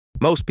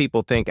Most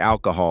people think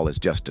alcohol is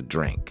just a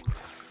drink,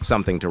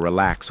 something to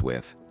relax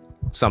with,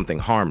 something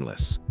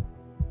harmless.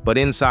 But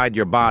inside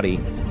your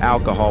body,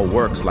 alcohol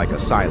works like a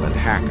silent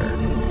hacker.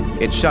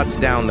 It shuts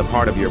down the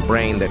part of your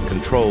brain that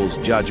controls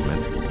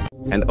judgment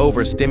and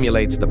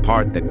overstimulates the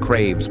part that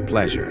craves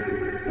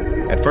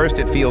pleasure. At first,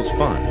 it feels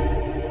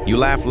fun. You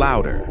laugh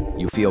louder,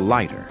 you feel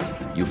lighter,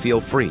 you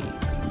feel free.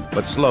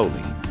 But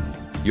slowly,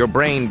 your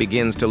brain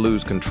begins to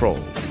lose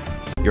control.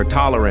 Your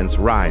tolerance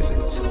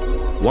rises.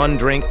 One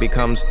drink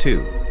becomes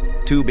two,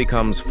 two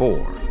becomes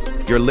four.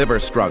 Your liver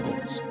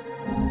struggles.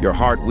 Your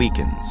heart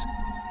weakens.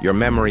 Your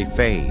memory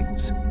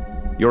fades.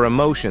 Your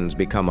emotions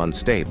become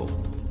unstable.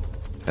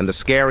 And the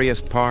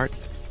scariest part?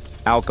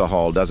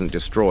 Alcohol doesn't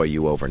destroy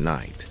you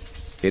overnight.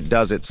 It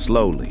does it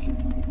slowly,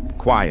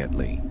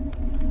 quietly,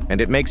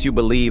 and it makes you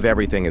believe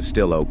everything is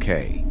still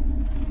okay.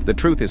 The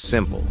truth is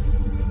simple.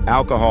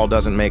 Alcohol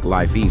doesn't make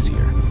life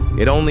easier.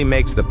 It only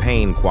makes the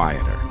pain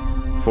quieter.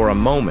 For a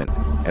moment,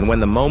 and when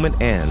the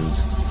moment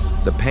ends,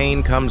 the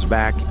pain comes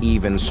back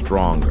even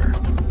stronger.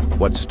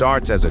 What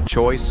starts as a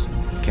choice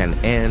can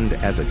end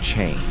as a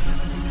chain.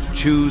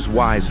 Choose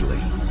wisely.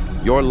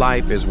 Your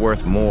life is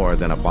worth more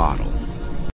than a bottle.